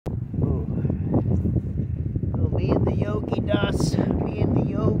Yogi Das. Me and the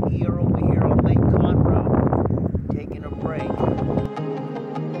Yogi are over here on Lake Conroe, taking a break.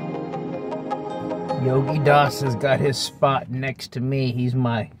 Yogi Das has got his spot next to me. He's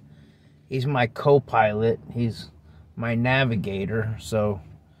my co-pilot. He's my navigator. So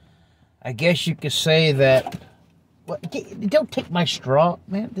I guess you could say that. What? Don't take my straw,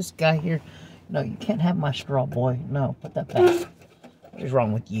 man. This guy here. No, you can't have my straw, boy. No, put that back. What is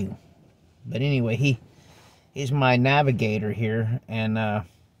wrong with you? But anyway, he's my navigator here, and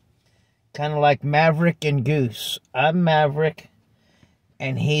kind of like Maverick and Goose. I'm Maverick,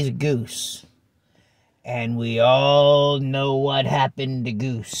 and he's Goose. And we all know what happened to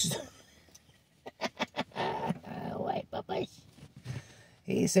Goose. White puppies.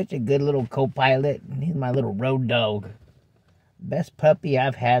 He's such a good little co-pilot. He's my little road dog. Best puppy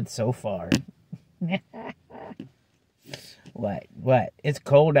I've had so far. What? It's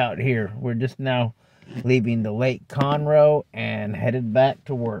cold out here. We're just now leaving the Lake Conroe and headed back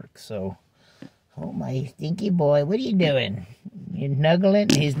to work. So, oh my stinky boy, what are you doing? You nuggling?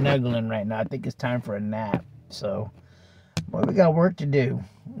 He's nuggling right now. I think it's time for a nap. So, boy, we got work to do.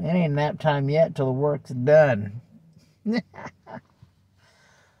 It ain't nap time yet till the work's done.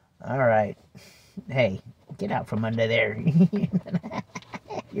 All right. Hey, get out from under there.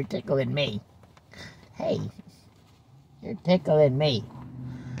 You're tickling me. Hey, you're tickling me.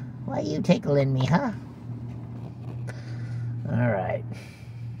 Why are you tickling me, huh? All right,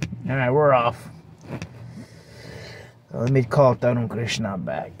 we're off. Let me call Tarun Krishna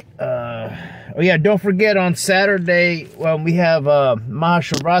back. Oh yeah, don't forget on Saturday, well, we have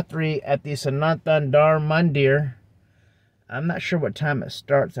Mahashivratri at the Sanatan Dharma Mandir. I'm not sure what time it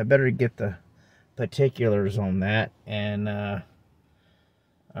starts. I better get the particulars on that. And all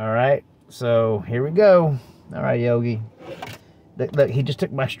right, so here we go. All right, Yogi. Look, he just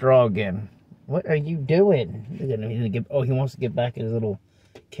took my straw again. What are you doing? He wants to get back in his little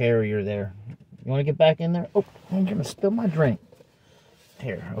carrier there. You want to get back in there? Oh, I'm going to spill my drink.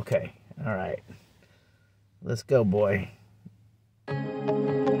 Here, okay. All right. Let's go, boy.